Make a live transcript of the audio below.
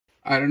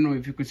I don't know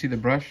if you could see the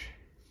brush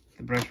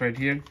right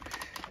here.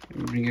 Let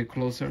me bring it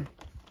closer.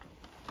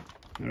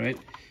 All right,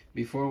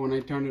 before, when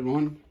I turn it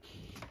on,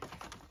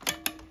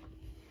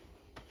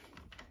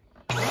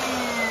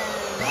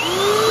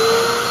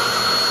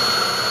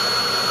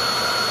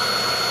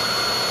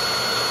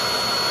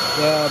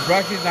 the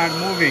brush is not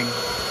moving,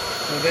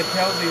 so that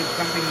tells me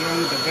something's wrong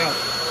with the belt.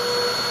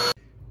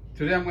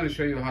 Today I'm going to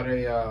show you how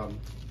to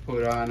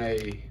put on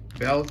a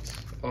belt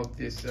of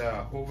this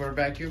Hoover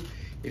vacuum.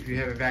 If you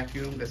have a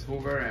vacuum that's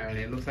Hoover and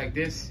it looks like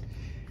this,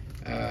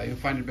 you'll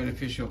find it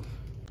beneficial.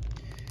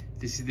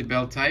 This is the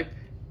belt type.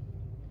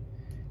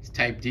 It's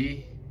type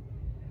D,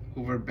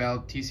 Hoover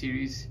belt T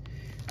series.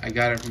 I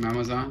got it from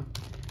Amazon.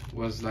 It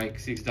was like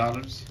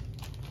 $6.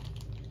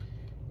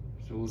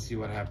 So we'll see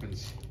what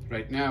happens.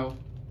 Right now,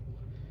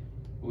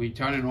 we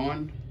turn it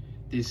on,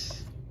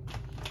 this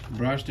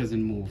brush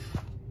doesn't move.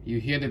 You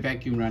hear the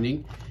vacuum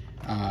running,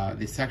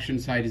 the suction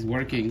side is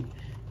working,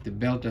 the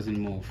belt doesn't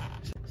move.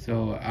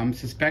 So I'm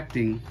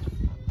suspecting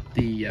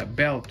the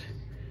belt,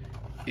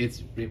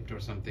 it's ripped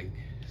or something.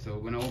 So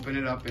we're gonna open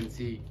it up and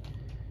see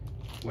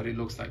what it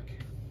looks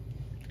like.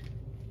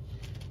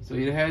 So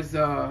it has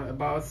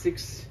about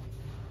 6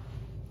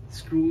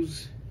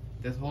 screws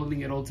that's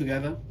holding it all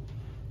together.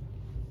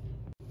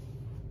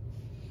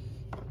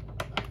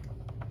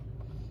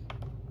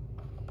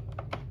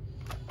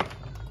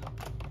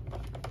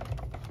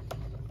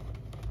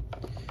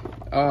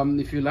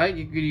 If you like,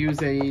 you could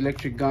use a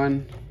electric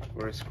gun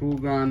or a screw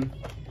gun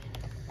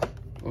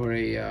or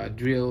a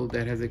drill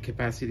that has a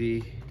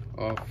capacity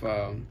of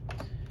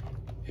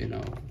you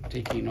know,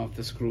 taking off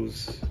the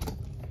screws.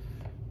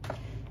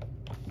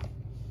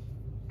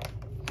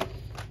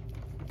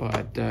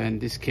 But in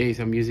this case,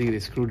 I'm using a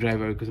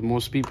screwdriver because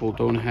most people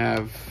don't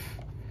have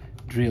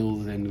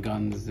drills and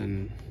guns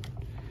and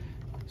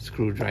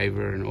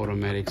screwdriver and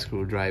automatic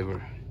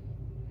screwdriver.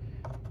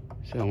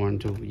 So I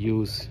want to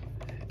use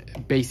a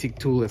basic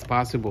tool as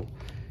possible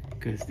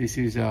because this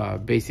is a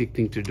basic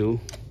thing to do.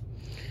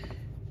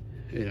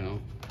 You know,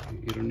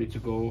 you don't need to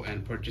go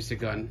and purchase a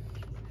gun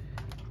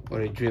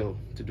or a drill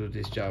to do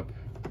this job.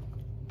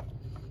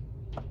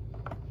 I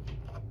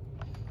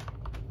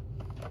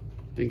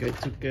think I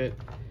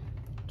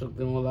took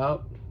them all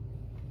out,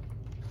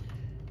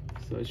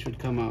 so it should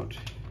come out.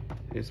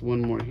 There's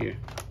one more here.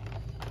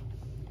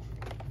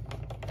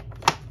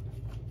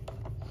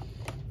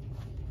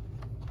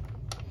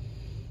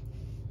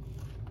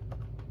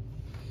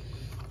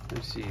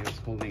 Let's see who's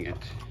holding it.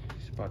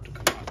 It's about to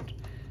come out.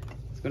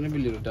 It's gonna be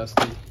a little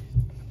dusty.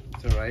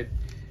 It's all right.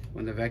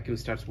 When the vacuum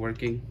starts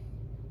working,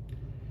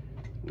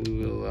 we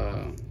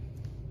will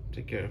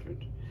take care of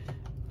it.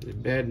 The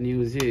bad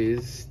news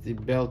is the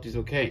belt is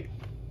okay.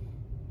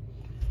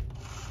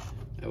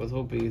 I was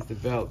hoping it's the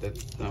belt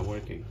that's not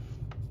working.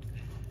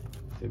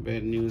 It's the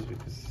bad news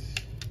because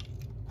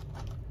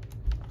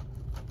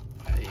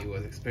I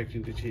was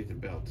expecting to change the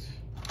belt.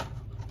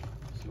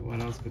 So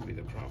what else could be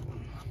the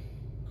problem?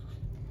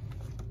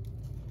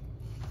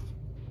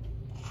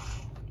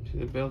 See,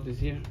 the belt is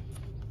here.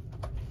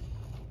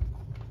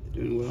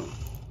 Doing well.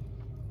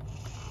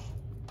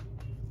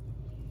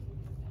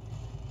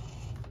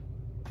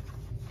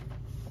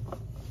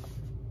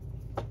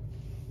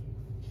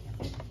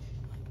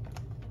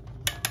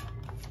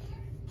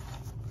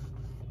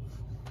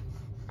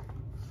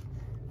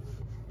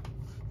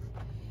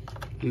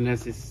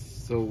 Unless it's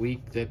so weak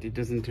that it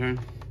doesn't turn.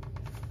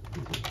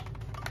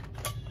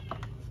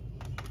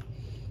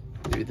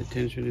 Maybe the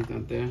tension is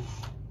not there.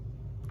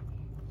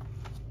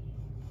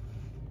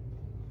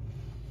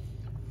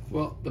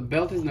 Well, the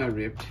belt is not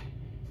ripped,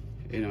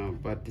 you know,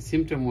 but the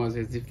symptom was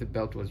as if the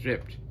belt was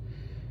ripped.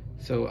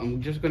 So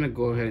I'm just gonna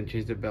go ahead and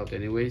change the belt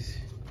anyways.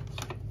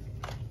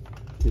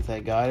 Since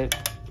I got it,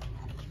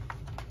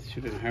 it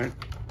shouldn't hurt.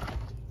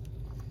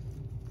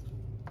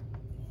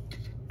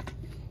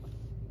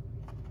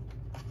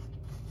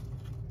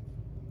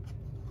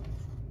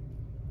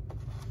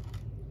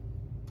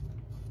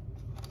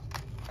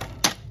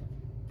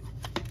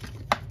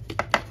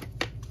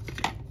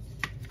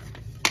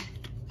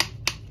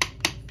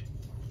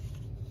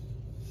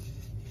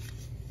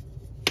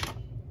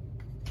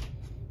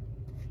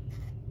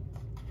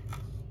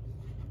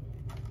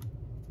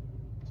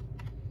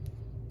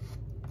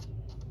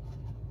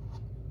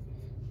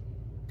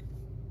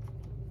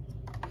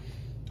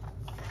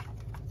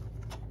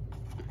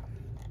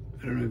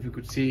 I don't know if you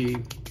could see,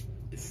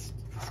 it's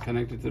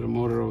connected to the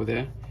motor over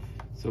there.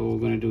 So what we're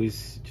gonna do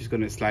is just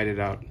gonna slide it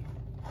out.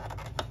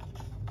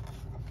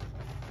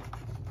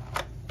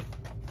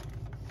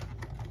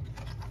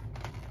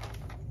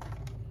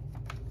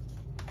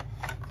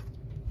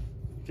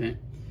 Okay,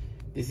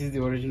 this is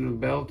the original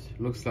belt.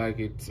 Looks like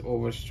it's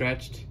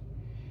overstretched,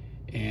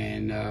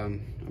 and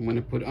I'm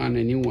gonna put on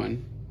a new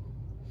one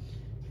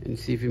and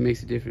see if it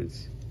makes a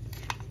difference.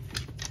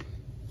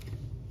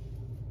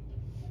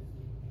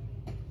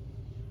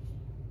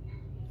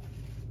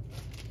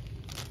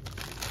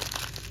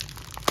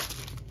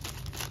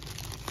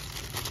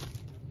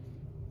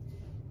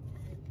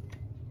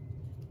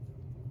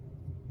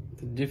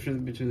 The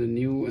difference between the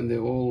new and the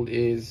old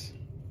is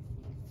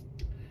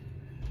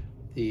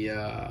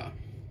the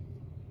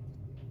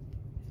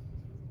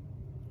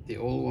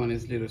old one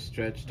is a little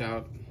stretched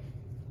out.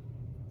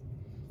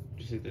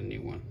 This is the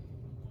new one.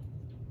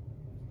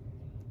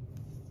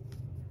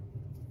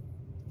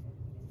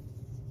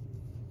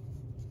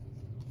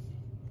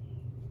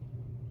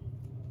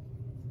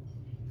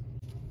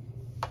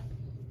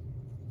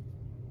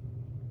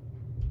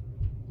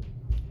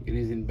 It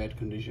is in bad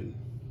condition,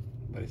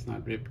 but it's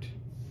not ripped.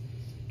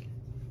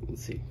 We'll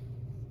see.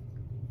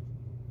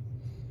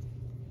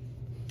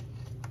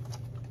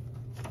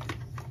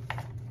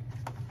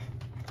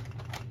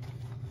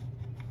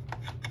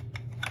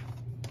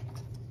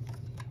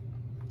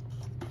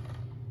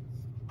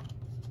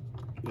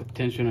 The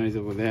tensioner is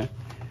over there.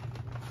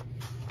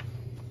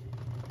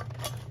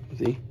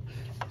 See,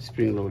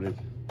 spring loaded.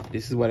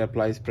 This is what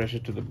applies pressure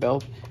to the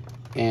belt,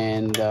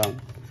 and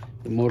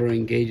the motor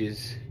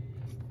engages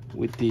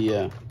with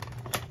the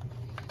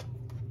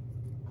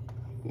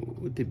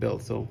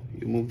belt. So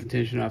you move the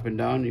tensioner up and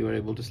down, you are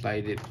able to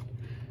slide it.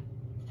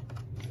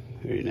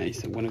 Very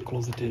nice. I'm going to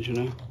close the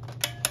tensioner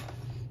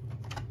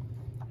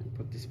and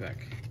put this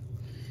back.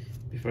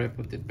 Before I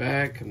put it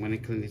back, I'm going to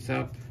clean this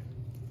up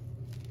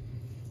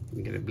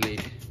and get a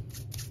blade.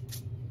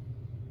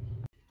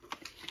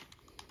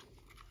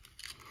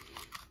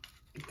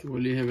 So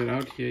while you have it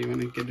out here, you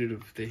want to get rid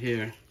of the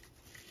hair.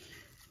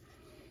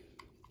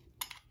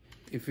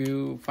 If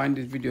you find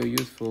this video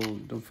useful,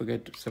 don't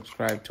forget to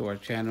subscribe to our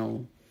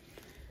channel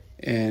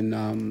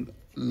and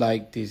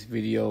like this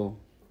video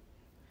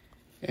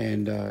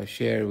and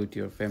share with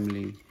your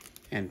family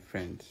and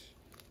friends.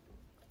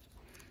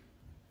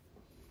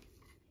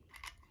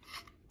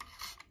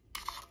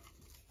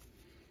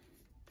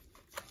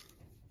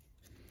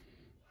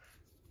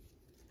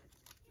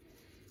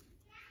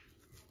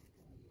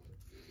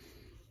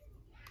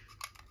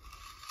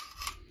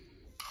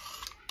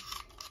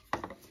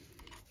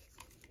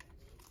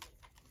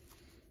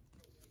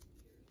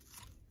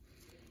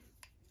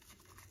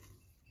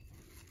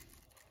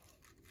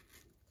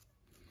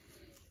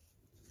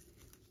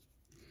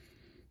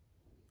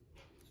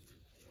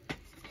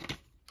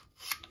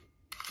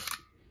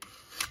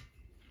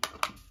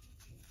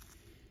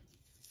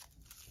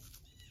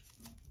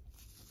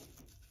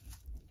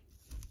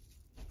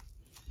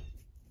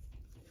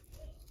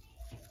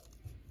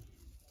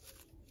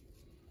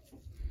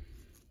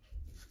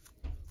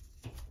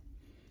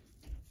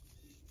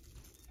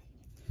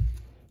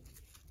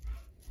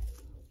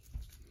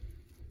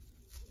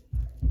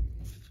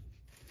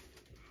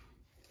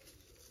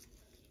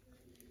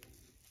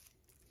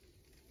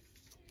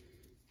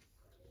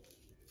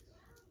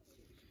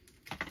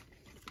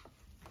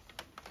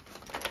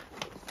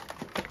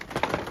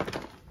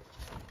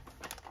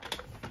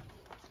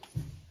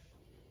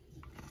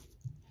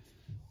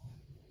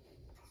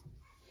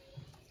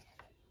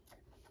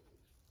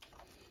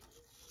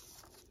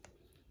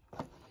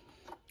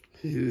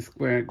 This is the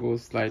square,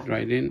 goes slide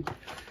right in.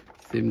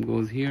 Same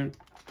goes here.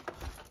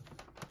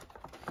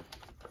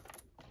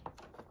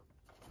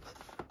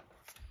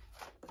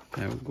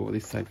 I will go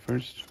this side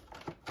first.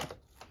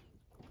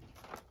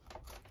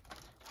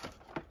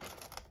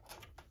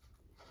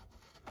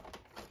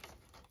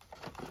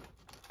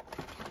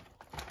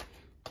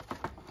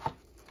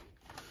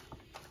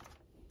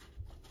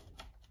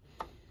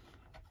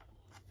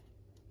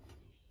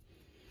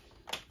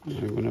 Now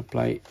I'm going to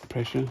apply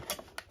pressure.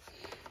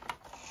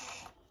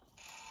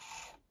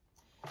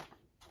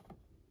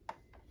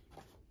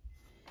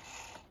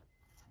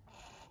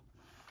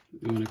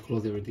 We want to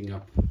close everything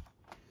up.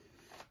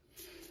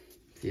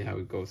 See how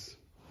it goes.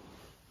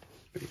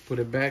 We put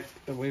it back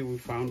the way we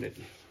found it.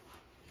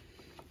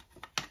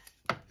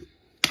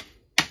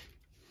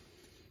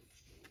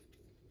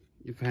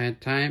 If I had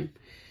time,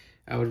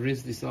 I would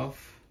rinse this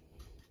off.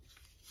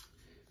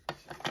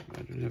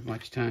 I don't have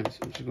much time, so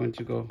I'm just going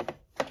to go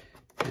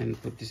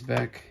and put this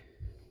back.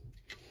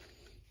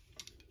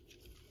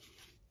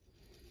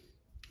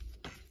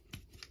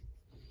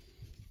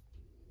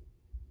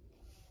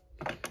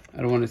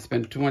 I don't want to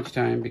spend too much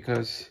time,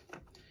 because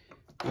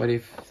what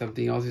if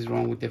something else is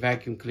wrong with the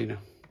vacuum cleaner?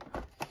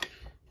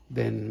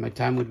 Then my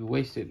time would be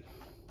wasted.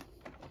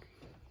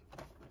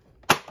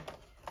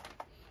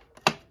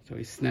 So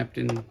it's snapped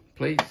in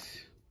place.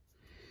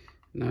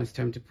 Now it's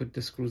time to put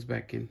the screws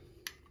back in.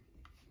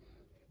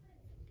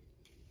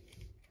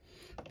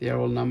 They are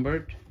all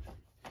numbered,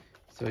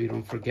 so you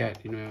don't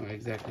forget, you know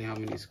exactly how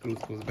many screws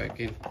goes back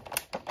in.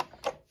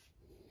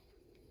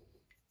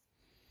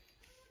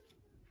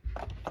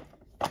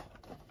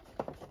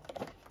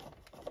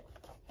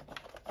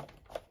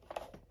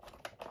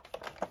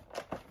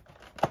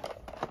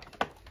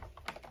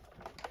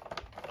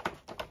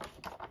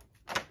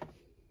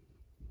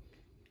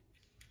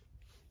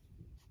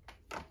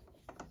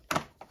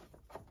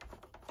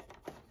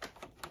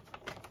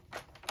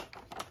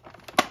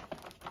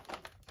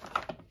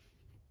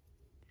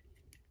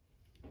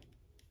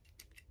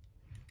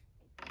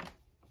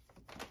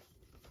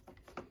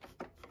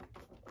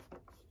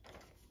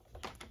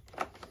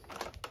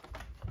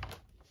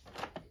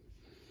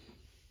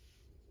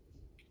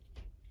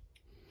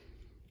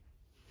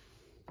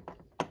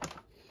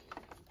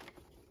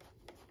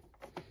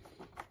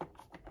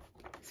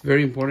 It's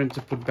very important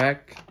to put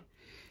back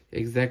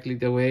exactly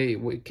the way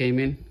it came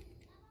in.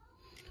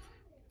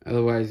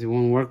 Otherwise, it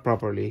won't work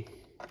properly.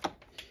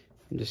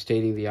 I'm just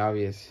stating the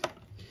obvious.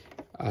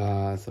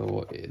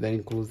 So that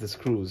includes the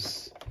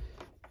screws.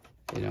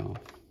 You know,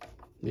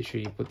 make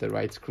sure you put the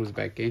right screws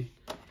back in.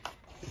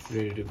 It's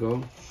ready to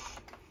go.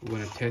 We're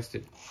gonna test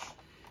it.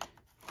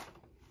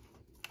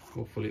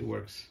 Hopefully it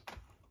works.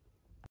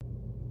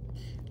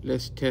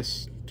 Let's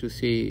test to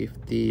see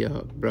if the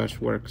brush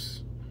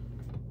works.